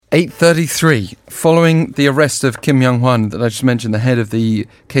8:33. Following the arrest of Kim Myung-hwan, that I just mentioned, the head of the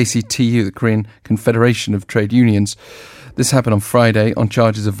KCTU, the Korean Confederation of Trade Unions. This happened on Friday on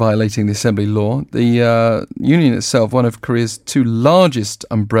charges of violating the assembly law. The union itself, one of Korea's two largest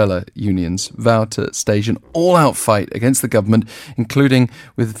umbrella unions, vowed to stage an all-out fight against the government, including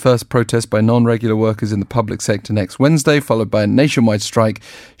with the first protest by non-regular workers in the public sector next Wednesday, followed by a nationwide strike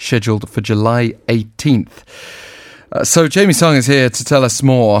scheduled for July 18th. So Jamie Sung is here to tell us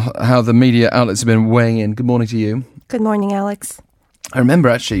more how the media outlets have been weighing in. Good morning to you. Good morning, Alex. I remember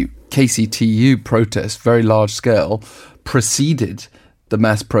actually KCTU protests, very large scale, preceded the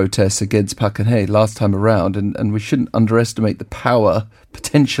mass protests against Park Geun-hye last time around, and we shouldn't underestimate the power,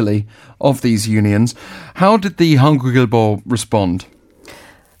 potentially, of these unions. How did the 한국일보 respond?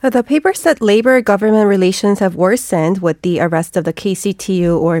 The paper said labor-government relations have worsened with the arrest of the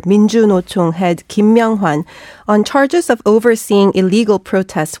KCTU or 민주노총 head Kim Myung-hwan on charges of overseeing illegal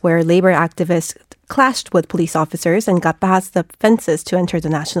protests where labor activists clashed with police officers and got past the fences to enter the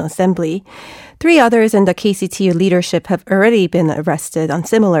National Assembly. 3 others in the KCTU leadership have already been arrested on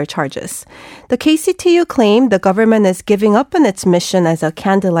similar charges. The KCTU claimed the government is giving up on its mission as a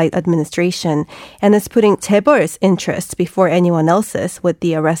candlelight administration and is putting 재벌's interests before anyone else's with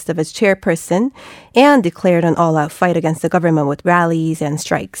the arrest of its chairperson, and declared an all-out fight against the government with rallies and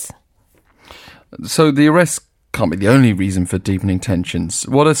strikes. So the arrest can't be the only reason for deepening tensions.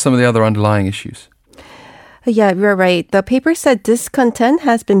 What are some of the other underlying issues? Yeah, you're right. The paper said discontent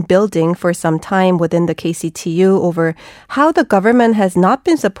has been building for some time within the KCTU over how the government has not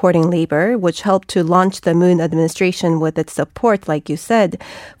been supporting labor, which helped to launch the Moon administration with its support, like you said.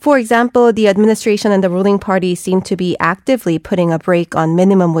 For example, the administration and the ruling party seem to be actively putting a brake on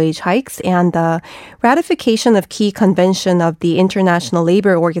minimum wage hikes and the ratification of key convention of the International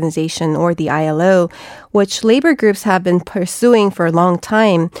Labor Organization, or the ILO, which labor groups have been pursuing for a long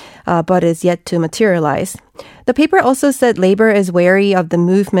time, but is yet to materialize. The paper also said labor is wary of the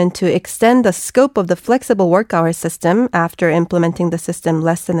movement to extend the scope of the flexible work hour system after implementing the system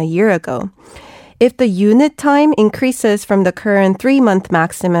less than a year ago. If the unit time increases from the current 3-month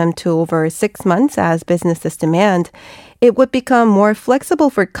maximum to over 6 months as businesses demand, it would become more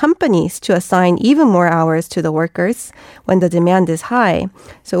flexible for companies to assign even more hours to the workers when the demand is high.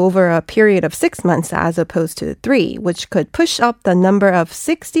 So over a period of 6 months as opposed to 3, which could push up the number of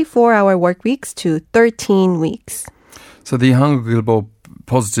 64-hour work weeks to 13 weeks. So the 한국일보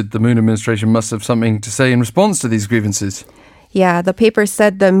posited the Moon administration must have something to say in response to these grievances. Yeah, the paper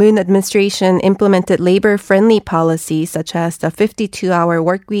said the Moon administration implemented labor-friendly policies such as the 52-hour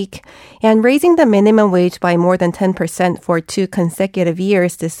work week and raising the minimum wage by more than 10% for 2 consecutive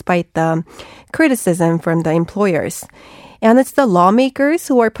years despite the criticism from the employers. And it's the lawmakers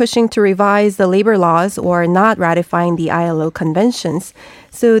who are pushing to revise the labor laws or not ratifying the ILO conventions.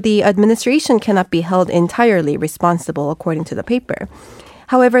 So the administration cannot be held entirely responsible, according to the paper.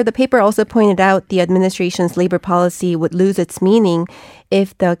 However, the paper also pointed out the administration's labor policy would lose its meaning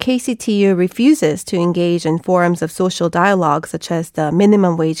if the KCTU refuses to engage in forums of social dialogue, such as the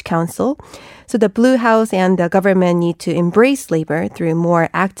Minimum Wage Council. So the Blue House and the government need to embrace labor through more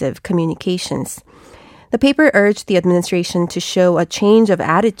active communications. The paper urged the administration to show a change of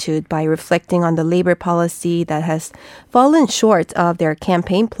attitude by reflecting on the labor policy that has fallen short of their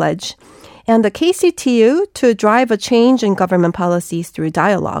campaign pledge, and the KCTU to drive a change in government policies through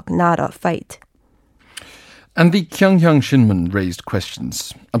dialogue, not a fight. And the Kyunghyang Shinmun raised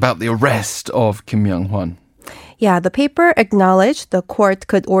questions about the arrest of Kim Myung-hwan. Yeah, the paper acknowledged the court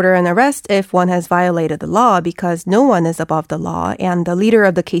could order an arrest if one has violated the law because no one is above the law, and the leader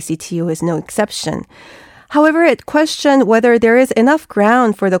of the KCTU is no exception. However, it questioned whether there is enough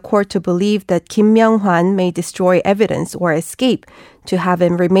ground for the court to believe that Kim Myung-hwan may destroy evidence or escape to have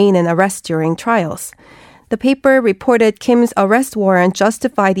him remain in arrest during trials. The paper reported Kim's arrest warrant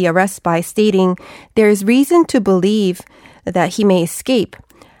justified the arrest by stating there is reason to believe that he may escape.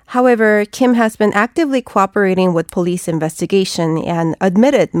 However, Kim has been actively cooperating with police investigation and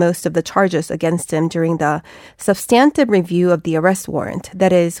admitted most of the charges against him during the substantive review of the arrest warrant.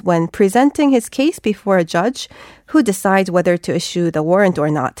 That is, when presenting his case before a judge who decides whether to issue the warrant or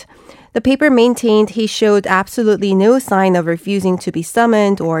not. The paper maintained he showed absolutely no sign of refusing to be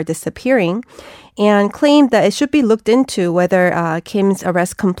summoned or disappearing, and claimed that it should be looked into whether Kim's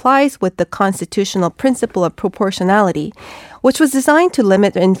arrest complies with the constitutional principle of proportionality, which was designed to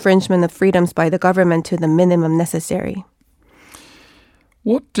limit the infringement of freedoms by the government to the minimum necessary.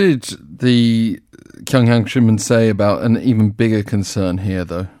 What did the Kyunghyang Shinmun say about an even bigger concern here,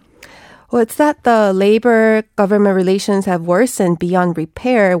 though? Well, it's that the labor-government relations have worsened beyond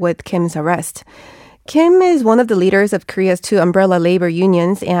repair with Kim's arrest. Kim is one of the leaders of Korea's two umbrella labor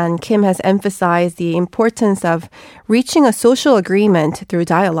unions, and Kim has emphasized the importance of reaching a social agreement through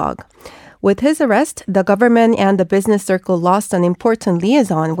dialogue. With his arrest, the government and the business circle lost an important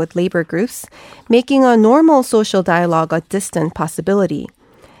liaison with labor groups, making a normal social dialogue a distant possibility.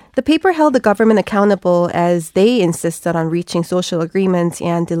 The paper held the government accountable as they insisted on reaching social agreements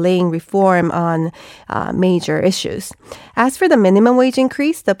and delaying reform on major issues. As for the minimum wage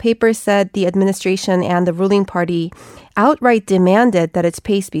increase, the paper said the administration and the ruling party outright demanded that its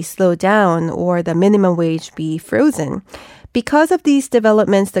pace be slowed down or the minimum wage be frozen. Because of these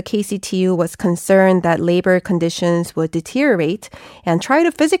developments, the KCTU was concerned that labor conditions would deteriorate and try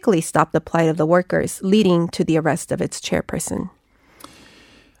to physically stop the plight of the workers, leading to the arrest of its chairperson.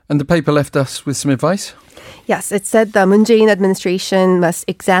 And the paper left us with some advice? Yes, it said the Moon Jae-in administration must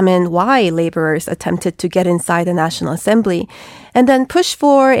examine why laborers attempted to get inside the National Assembly and then push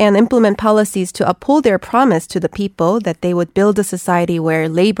for and implement policies to uphold their promise to the people that they would build a society where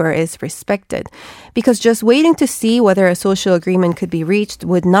labor is respected. Because just waiting to see whether a social agreement could be reached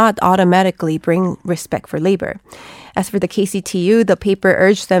would not automatically bring respect for labor. As for the KCTU, the paper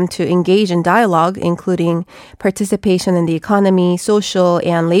urged them to engage in dialogue, including participation in the economy, social,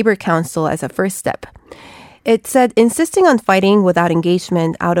 and labor council as a first step. It said insisting on fighting without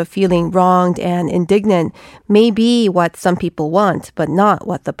engagement out of feeling wronged and indignant may be what some people want, but not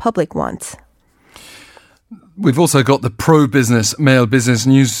what the public wants. We've also got the pro-business, male business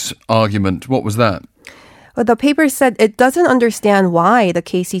news argument. What was that? Well, the paper said it doesn't understand why the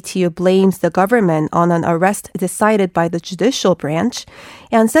KCTU blames the government on an arrest decided by the judicial branch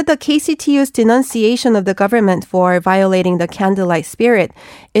and said the KCTU's denunciation of the government for violating the candlelight spirit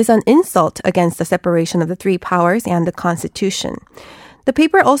is an insult against the separation of the three powers and the Constitution. The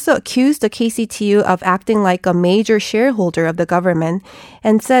paper also accused the KCTU of acting like a major shareholder of the government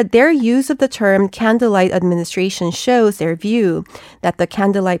and said their use of the term candlelight administration shows their view that the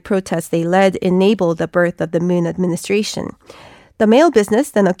candlelight protests they led enabled the birth of the Moon administration. The mail business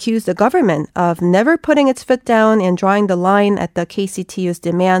then accused the government of never putting its foot down and drawing the line at the KCTU's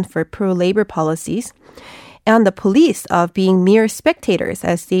demand for pro-labor policies, and the police of being mere spectators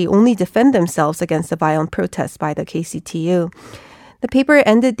as they only defend themselves against the violent protests by the KCTU. The paper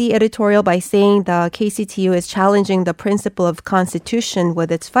ended the editorial by saying the KCTU is challenging the principle of constitution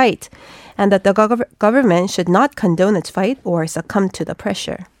with its fight and that the government should not condone its fight or succumb to the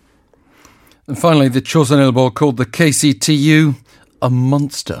pressure. And finally, the Chosunilbo called the KCTU a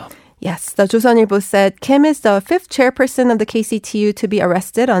monster. Yes, the Joseonilbo said Kim is the fifth chairperson of the KCTU to be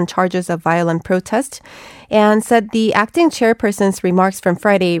arrested on charges of violent protest and said the acting chairperson's remarks from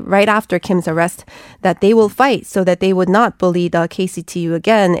Friday right after Kim's arrest that they will fight so that they would not bully the KCTU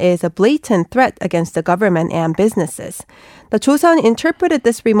again is a blatant threat against the government and businesses. The Joseon interpreted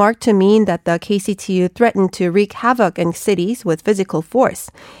this remark to mean that the KCTU threatened to wreak havoc in cities with physical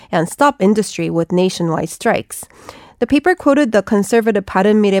force and stop industry with nationwide strikes. The paper quoted the conservative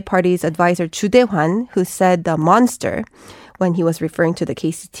바른미래 Party's advisor Ju Dae-hwan, who said the monster, when he was referring to the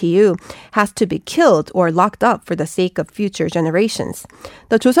KCTU, has to be killed or locked up for the sake of future generations.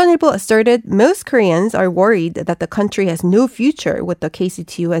 The Joseonilbo asserted most Koreans are worried that the country has no future with the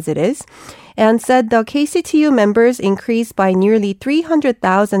KCTU as it is, and said the KCTU members increased by nearly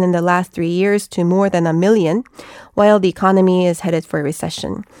 300,000 in the last 3 years to more than 1 million, while the economy is headed for a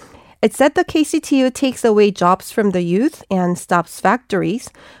recession. It said the KCTU takes away jobs from the youth and stops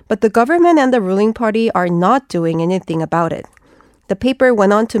factories, but the government and the ruling party are not doing anything about it. The paper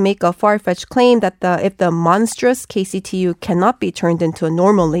went on to make a far-fetched claim that if the monstrous KCTU cannot be turned into a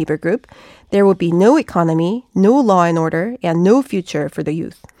normal labor group, there would be no economy, no law and order, and no future for the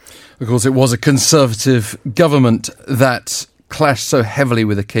youth. Of course, it was a conservative government that clashed so heavily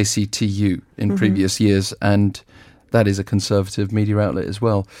with the KCTU in previous years, and that is a conservative media outlet as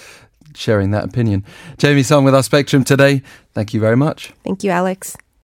well, sharing that opinion. Jamie Sung with our Spectrum today. Thank you very much. Thank you, Alex.